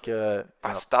zijn, denk ik.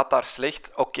 Hij staat daar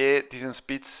slecht. Oké, het is een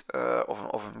spits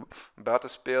of een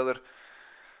buitenspeler.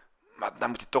 Maar dan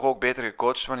moet hij toch ook beter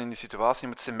gecoacht worden in die situatie.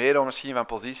 Moet Semedo misschien van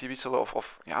positie wisselen.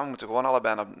 Of we moeten gewoon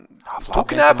allebei naar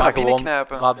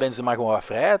binnenknijpen. Laat Benzema gewoon wat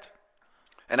vrijheid.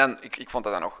 En dan, ik vond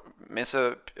dat dan nog...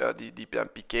 Mensen die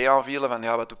Piqué aanvielen van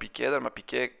wat doet Piqué daar? Maar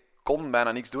Piqué kon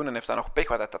bijna niks doen en heeft dan nog pech.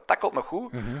 Want dat tackelt nog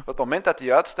goed. Op het moment dat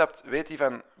hij uitstapt, weet hij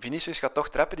van... Vinicius gaat toch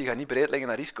trappen, die gaat niet breed leggen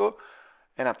naar Isco.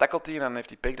 En dan tackelt hij en dan heeft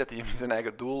hij pech dat hij hem in zijn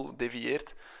eigen doel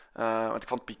devieert. Want ik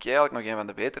vond Piqué eigenlijk nog een van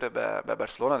de betere bij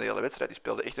Barcelona de hele wedstrijd. Die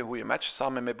speelde echt een goede match,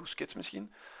 samen met Busquets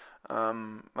misschien.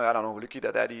 Maar ja, dan ongelukkig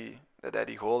dat hij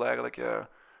die goal eigenlijk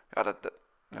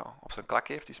op zijn klak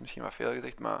heeft, is misschien wat veel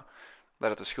gezegd, maar dat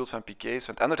het de schuld van Piqué is.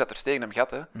 Want anders had Ter Stegen hem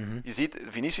gat. Hè. Je ziet,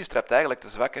 Vinicius trapt eigenlijk te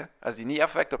zwak. Hè. Als hij niet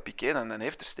afwijkt op Piqué, dan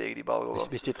heeft Ter Stegen die bal gewoon.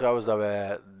 Wist je trouwens dat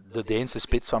wij de Deense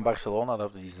spits van Barcelona,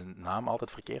 dat die zijn naam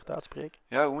altijd verkeerd uitspreken?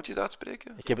 Ja, hoe moet je dat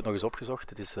uitspreken? Ik heb het nog eens opgezocht.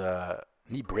 Het is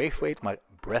niet Braithwaite, maar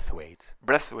Braithwaite.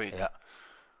 Braithwaite. Ja.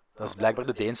 Dat is blijkbaar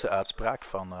de Deense uitspraak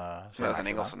van zijn Maar dat is een achternaam.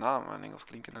 Engelse naam, een Engels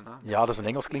klinkende naam. Ja, dat is een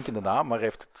Engels klinkende naam, maar hij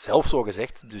heeft het zelf zo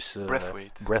gezegd. Dus,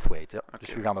 Braithwaite. ja.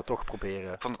 Dus we gaan dat toch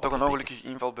proberen. Ik vond het toch een ongelukkige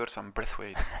invalbeurt van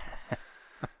Braithwaite.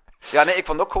 Ja, nee, ik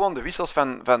vond ook gewoon de wissels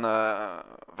van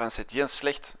Setien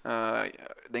slecht.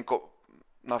 Ik denk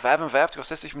na 55 of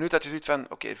 60 minuten had je zoiets van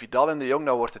oké, Vidal en de Jong,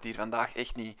 dat wordt het hier vandaag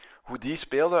echt niet. Hoe die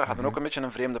speelden, hadden ook een beetje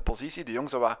een vreemde positie. De Jong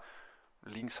zo wat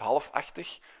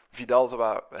links-halfachtig, Vidal zo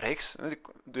wat rechts.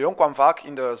 De Jong kwam vaak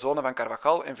in de zone van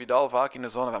Carvajal en Vidal vaak in de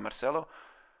zone van Marcelo.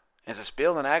 En ze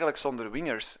speelden eigenlijk zonder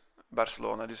wingers,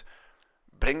 Barcelona. Dus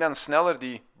breng dan sneller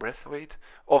die Braithwaite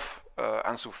of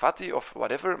Ansu Fati of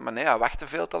whatever. Maar nee, hij wachtte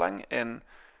veel te lang. En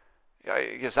ja,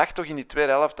 je zag toch in die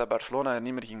tweede helft dat Barcelona er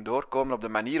niet meer ging doorkomen op de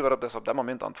manier waarop dat ze op dat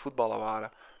moment aan het voetballen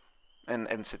waren.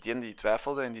 En Setien die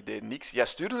twijfelde en die deed niks. Jij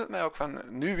stuurde het mij ook van,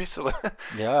 nu wisselen.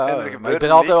 Ja, En er maar ik gebeurde ben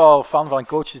altijd niks. wel fan van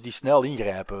coaches die snel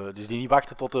ingrijpen. Dus die niet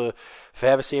wachten tot de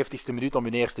 75ste minuut om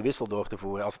hun eerste wissel door te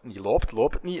voeren. Als het niet loopt,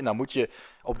 loopt het niet. En dan moet je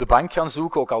op de bank gaan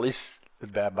zoeken, ook al is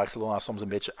het bij Barcelona soms een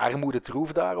beetje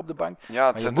armoedetroef daar op de bank.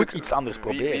 Ja, Maar je moet iets anders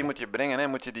proberen. Wie moet je brengen? Hè?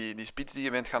 Moet je die spits die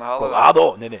je bent gaan halen?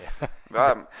 Collado? Nee.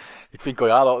 Ja, Ik vind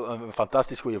Collado een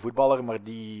fantastisch goede voetballer, maar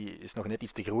die is nog net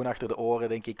iets te groen achter de oren,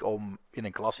 denk ik, om in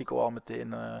een Classico al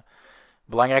meteen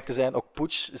belangrijk te zijn. Ook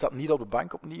Puig zat niet op de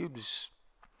bank opnieuw, dus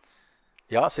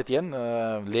ja, Setien,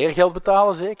 leergeld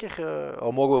betalen zeker.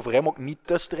 Al mogen we voor hem ook niet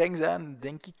te streng zijn,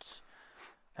 denk ik.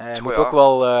 Hij Zo, moet ja. ook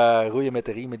wel roeien met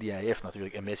de riemen die hij heeft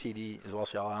natuurlijk. En Messi, die,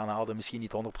 zoals je al aanhaalde, misschien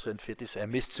niet 100% fit is. Hij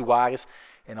mist Suarez.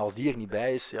 En als die er niet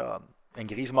bij is, ja, en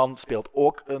Griezmann speelt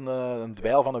ook een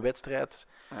dweil van een wedstrijd,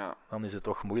 ja. dan is het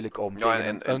toch moeilijk om Ja,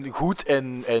 tegen en- een goed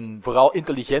en vooral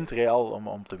intelligent Real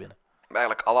om te winnen.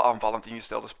 Eigenlijk alle aanvallend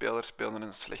ingestelde spelers speelden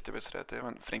een slechte wedstrijd. Hè?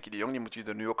 Want Frenkie de Jong, die moet je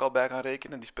er nu ook al bij gaan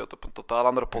rekenen. Die speelt op een totaal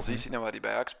andere positie dan waar hij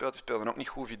bij Ajax speelt. Die speelde ook niet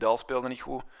goed, Vidal speelde niet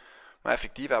goed. Maar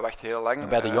effectief, hij wacht heel lang. En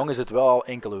bij de Jong is het wel al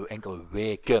enkele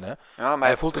weken. Hè. Ja, maar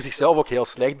Hij voelt er zichzelf ook heel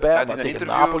slecht bij, had maar in een tegen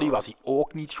interview- Napoli was hij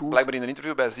ook niet goed. blijkbaar in een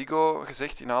interview bij Ziggo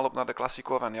gezegd, in aanloop naar de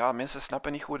Classico, van ja, mensen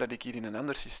snappen niet goed dat ik hier in een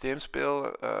ander systeem speel.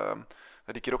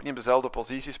 Dat ik hier ook niet op dezelfde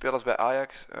positie speel als bij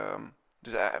Ajax.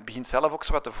 Dus hij begint zelf ook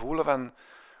zo wat te voelen van,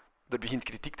 er begint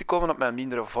kritiek te komen op mijn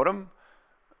mindere vorm.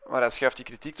 Maar hij schuift die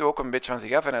kritiek toch ook een beetje van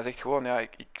zich af en hij zegt gewoon, ja,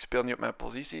 ik speel niet op mijn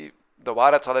positie. De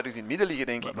waarheid zal ergens in het midden liggen,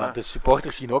 denk ik. Maar de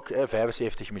supporters zien ook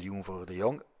 75 miljoen voor de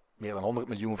Jong, meer dan 100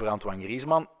 miljoen voor Antoine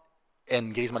Griezmann.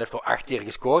 En Griezmann heeft al 8 keer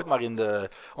gescoord, maar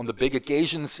on the big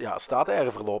occasions staat hij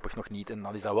er voorlopig nog niet. En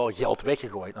dan is dat wel geld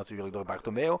weggegooid natuurlijk door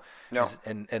Bartomeu. Ja. Dus,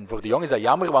 en voor de Jong is dat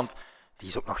jammer, want die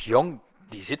is ook nog jong.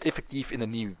 Die zit effectief in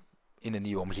een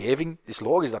nieuwe omgeving. Het is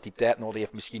logisch dat hij tijd nodig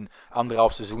heeft, misschien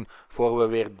 1,5 seizoen, voor we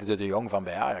weer de Jong van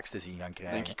bij Ajax te zien gaan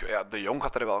krijgen. Denk ik, ja, de Jong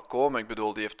gaat er wel komen. Ik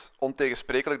bedoel, die heeft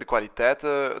ontegensprekelijk de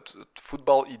kwaliteiten, het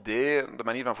voetbalidee, de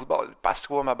manier van voetbal. Het past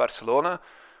gewoon bij Barcelona.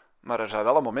 Maar er zou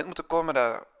wel een moment moeten komen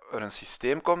dat er een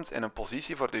systeem komt en een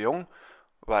positie voor de Jong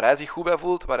waar hij zich goed bij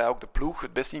voelt, waar hij ook de ploeg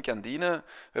het best in kan dienen. We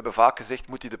hebben vaak gezegd,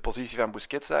 moet hij de positie van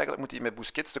Busquets eigenlijk, moet hij met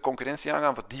Busquets de concurrentie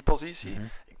aangaan voor die positie. Mhm.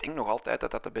 Ik denk nog altijd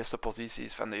dat dat de beste positie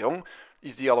is van de Jong.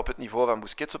 Is die al op het niveau van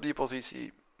Busquets op die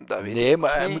positie? Dat weet Nee, ik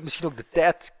maar hij niet. moet misschien ook de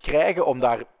tijd krijgen om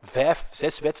daar 5,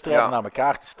 6 wedstrijden Ja. naar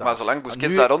elkaar te staan. Maar zolang Busquets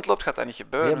Nu- daar rondloopt, gaat dat niet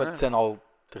gebeuren. Nee, maar hè. er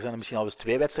zijn er misschien al eens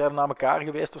 2 wedstrijden na elkaar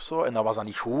geweest of zo. En dat was dan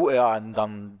niet goed. Ja, en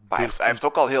dan Maar hij heeft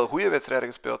ook al heel goede wedstrijden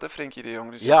gespeeld, hè, Frenkie de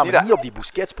Jong. Dus het ja, is maar niet dat... niet op die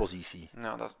Busquets-positie.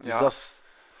 Ja, dat, Dus ja. dat is...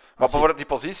 Maar bijvoorbeeld die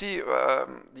positie,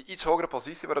 die iets hogere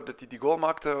positie waarop hij die goal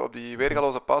maakte op die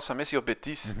weergaloze paas van Messi op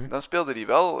Betis, dan speelde hij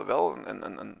wel een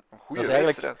goede Dat is eigenlijk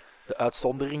wedstrijd. de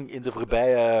uitzondering in de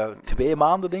voorbije 2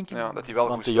 maanden, denk ik. Ja, dat hij wel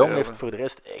Want goed de Jong speelde. heeft voor de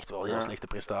rest echt wel heel Ja. slechte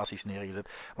prestaties neergezet.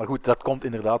 Maar goed, dat komt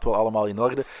inderdaad wel allemaal in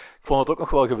orde. Ik vond het ook nog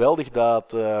wel geweldig dat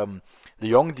de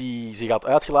Jong, die zich had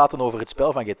uitgelaten over het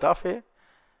spel van Getafe,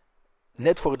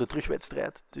 net voor de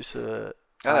terugwedstrijd tussen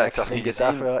Ja, Ajax ik zag het en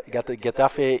niet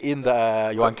Getafe in de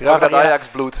Johan Toch Cruijff dat Arena.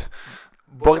 Ajax-bloed.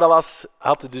 Bordalas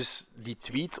had dus die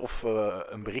tweet of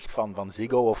een bericht van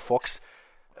Ziggo of Fox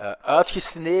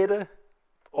uitgesneden,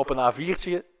 op een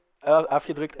A4'tje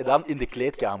afgedrukt en dan in de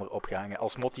kleedkamer opgehangen.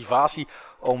 Als motivatie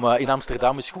om in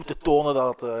Amsterdam eens goed te tonen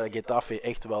dat Getafe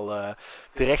echt wel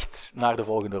terecht naar de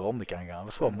volgende ronde kan gaan.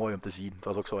 Dat is wel mooi om te zien. Het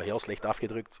was ook zo heel slecht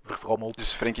afgedrukt, verfrommeld.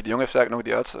 Dus Frenkie de Jong heeft eigenlijk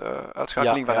nog die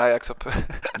uitschakeling Ja, van ja. Ajax op.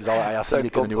 Dus alle Ajaxiden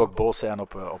kunnen nu ook boos zijn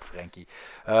op Frenkie.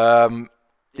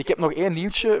 Ik heb nog 1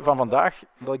 nieuwtje van vandaag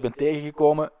dat ik ben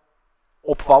tegengekomen.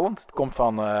 Opvallend. Het komt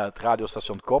van het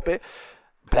radiostation Cope.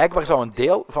 Blijkbaar zou een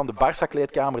deel van de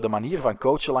Barça-kleedkamer de manier van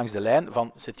coachen langs de lijn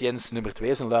van Setien's nummer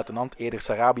 2, zijn luitenant Eder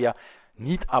Sarabia,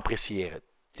 niet appreciëren.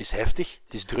 Het is heftig,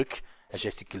 het is druk, hij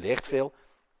gesticuleert veel,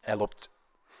 hij loopt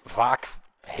vaak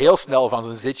heel snel van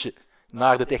zijn zitje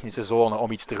naar de technische zone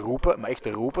om iets te roepen, maar echt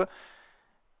te roepen.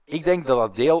 Ik denk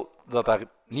dat daar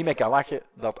niet mee kan lachen,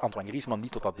 dat Antoine Griezmann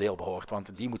niet tot dat deel behoort.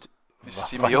 Want die moet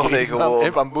van Griezmann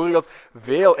en van Burgos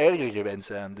veel erger gewend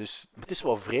zijn. Dus het is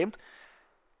wel vreemd.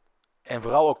 En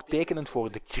vooral ook tekenend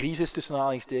voor de crisis, tussen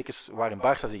aanhalingstekens, waarin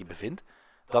Barça zich bevindt,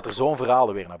 dat er zo'n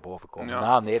verhalen weer naar boven komen. Ja,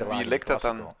 na Nederland. wie lekt dat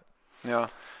dan? Ja,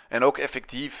 en ook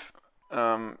effectief,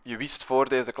 je wist voor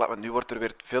deze klap, want nu wordt er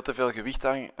weer veel te veel gewicht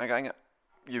aan gehangen.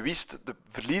 Je wist, de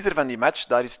verliezer van die match,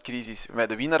 daar is het crisis. Bij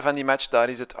de winnaar van die match, daar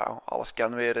is het, alles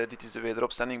kan weer, dit is de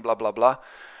wederopstanding, bla bla bla.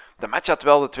 De match had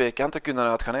wel de twee kanten kunnen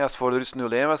uitgaan. Als het voor de rust 0-1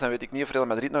 was, dan weet ik niet of Real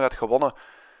Madrid nog had gewonnen.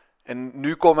 En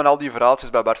nu komen al die verhaaltjes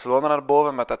bij Barcelona naar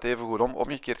boven, maar dat even goed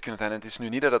omgekeerd kunnen zijn. En het is nu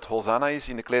niet dat het Hosanna is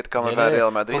in de kleedkamer van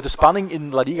Real Madrid. Voor de spanning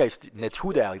in La Liga is het net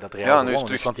goed eigenlijk dat Real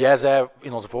gewonnen is. Want jij zei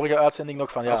in onze vorige uitzending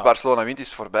nog van... Als Barcelona wint is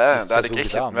het voorbij. Is het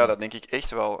dat denk ik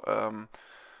echt wel.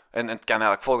 En het kan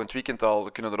eigenlijk volgend weekend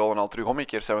al, kunnen de rollen al terug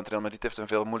omgekeerd zijn, want Real Madrid heeft een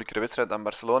veel moeilijkere wedstrijd dan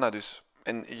Barcelona. Dus.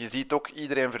 En je ziet ook,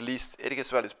 iedereen verliest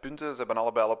ergens wel eens punten. Ze hebben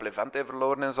allebei al op Levante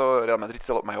verloren en zo. Real Madrid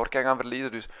zal op Mallorca gaan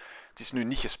verliezen, dus het is nu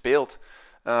niet gespeeld.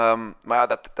 Maar ja,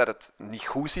 dat het niet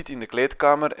goed zit in de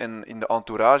kleedkamer en in de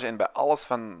entourage en bij alles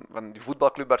van die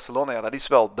voetbalclub Barcelona, ja, dat is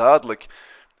wel duidelijk.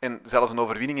 En zelfs een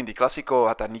overwinning in die Clasico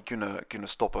had dat niet kunnen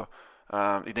stoppen.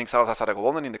 Ik denk zelfs dat ze hadden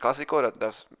gewonnen in de Clasico,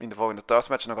 dat is in de volgende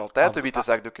thuismatch nog altijd de witte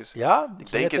zakdoekjes. Ja,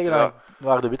 ik denk het wel.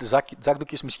 Waar de witte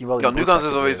zakdoekjes misschien wel in. Ja, nu gaan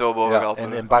ze sowieso boven gehaald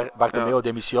worden. En Bartomeu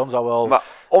de Mission zou wel... Maar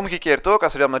omgekeerd ook,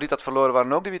 als Real Madrid had verloren,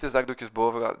 waren ook de witte zakdoekjes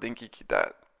boven gehaald. Denk ik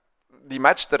dat... Die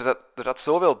match, er zat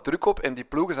zoveel druk op en die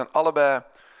ploegen zijn allebei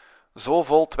zo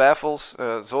vol twijfels,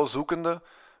 zo zoekende.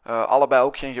 Allebei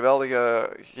ook geen geweldige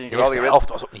helft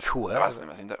was ook niet goed, hè?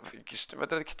 Ik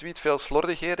had getweet, veel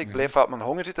slordigheden. Ik bleef uit mijn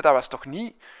honger zitten. Dat was toch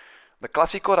niet... De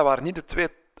Clasico, dat waren niet de twee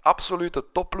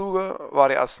absolute topploegen waar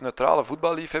je als neutrale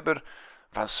voetballiefhebber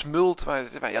van smult.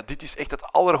 Ja, dit is echt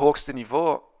het allerhoogste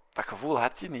niveau. Dat gevoel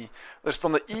had je niet. Er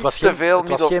stonden iets te veel... Het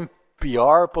was geen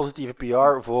positieve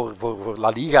PR voor La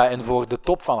Liga en voor de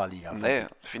top van La Liga. Nee,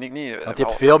 dat vind ik niet. Want je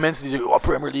hebt veel mensen die zeggen,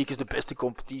 Premier League is de beste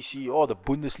competitie, de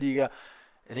Bundesliga.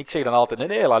 En ik zeg dan altijd,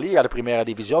 nee, La Liga, de Primera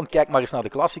Division, kijk maar eens naar de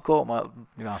Clasico. Maar,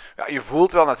 ja, je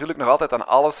voelt wel natuurlijk nog altijd aan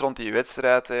alles rond die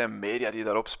wedstrijd, media die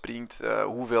daarop springt,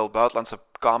 hoeveel buitenlandse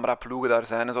cameraploegen daar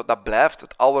zijn en zo. Dat blijft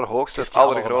het allerhoogste, het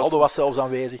allergrootste. Ronaldo was zelfs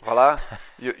aanwezig. Voilà.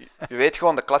 Je weet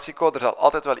gewoon, de Clasico, er zal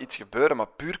altijd wel iets gebeuren, maar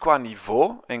puur qua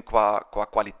niveau en qua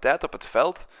kwaliteit op het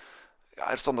veld,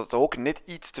 ja, er stond het ook net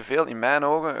iets te veel in mijn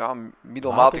ogen.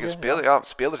 Middelmatige spelers,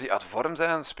 spelers die uit vorm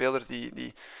zijn, spelers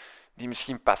die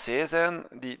misschien passé zijn,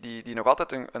 die nog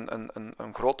altijd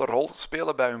een grote rol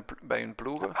spelen bij hun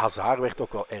ploegen. Hazard werd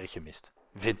ook wel erg gemist,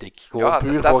 vind ik. Gewoon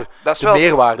puur voor de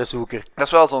meerwaardezoeker. Dat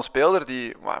is wel zo'n speler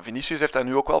die... Vinicius heeft dat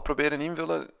nu ook wel proberen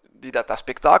invullen, die dat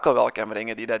spektakel wel kan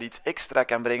brengen, die dat iets extra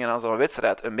kan brengen aan zo'n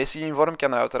wedstrijd. Een Messi in vorm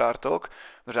kan dat uiteraard ook.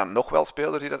 Er zijn nog wel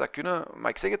spelers die dat kunnen, maar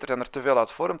ik zeg het, er zijn er te veel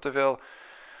uit vorm, te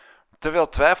veel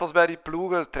twijfels bij die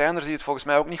ploegen. Trainers die het volgens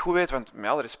mij ook niet goed weten. Want met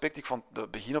alle respect, ik vond de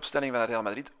beginopstelling van Real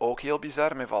Madrid ook heel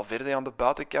bizar. Met Valverde aan de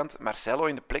buitenkant. Marcelo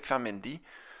in de plek van Mendy.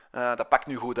 Dat pakt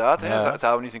nu goed uit. Ja. Ze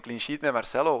houden eens een clean sheet met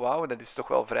Marcelo. Wauw, dat is toch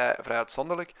wel vrij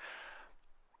uitzonderlijk.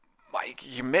 Maar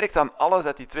je merkt aan alles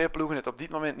dat die twee ploegen het op dit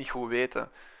moment niet goed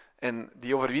weten. En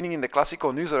die overwinning in de Clasico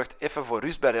nu zorgt even voor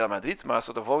rust bij Real Madrid. Maar als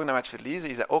ze de volgende match verliezen,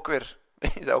 is dat ook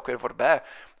weer voorbij.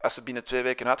 Als ze binnen 2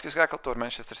 weken uitgeschakeld door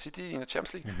Manchester City in de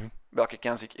Champions League, welke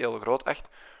kans ik heel groot acht,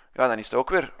 ja, dan is het ook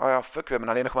weer, we hebben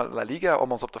alleen nog maar La Liga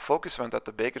om ons op te focussen, want uit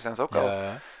de beker zijn ze ook al.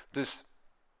 Dus,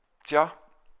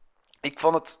 ik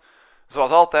vond het,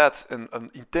 zoals altijd, een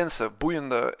intense,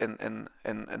 boeiende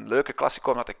en leuke Clasico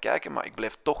om naar te kijken, maar ik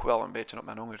bleef toch wel een beetje op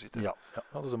mijn honger zitten. Ja,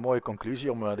 dat is een mooie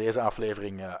conclusie om deze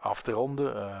aflevering af te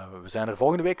ronden. We zijn er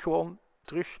volgende week gewoon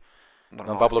terug.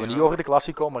 Dan babbelen we niet over de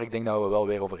Clasico, maar ik denk dat we wel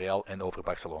weer over Real en over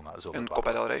Barcelona zullen en babbelen.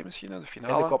 Copa del Rey misschien, de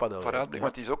finale. En de Copa del Rey. Vooruitblik,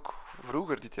 maar die is ook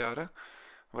vroeger dit jaar, hè?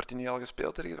 Wordt die niet al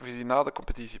gespeeld ergens? Of is die na de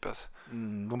competitie pas? Dat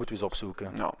moeten we eens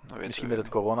opzoeken. Ja, misschien met het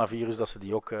coronavirus, dat ze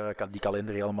die ook die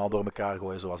kalender helemaal door elkaar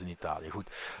gooien, zoals in Italië. Goed.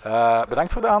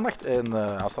 Bedankt voor de aandacht en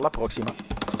hasta la próxima.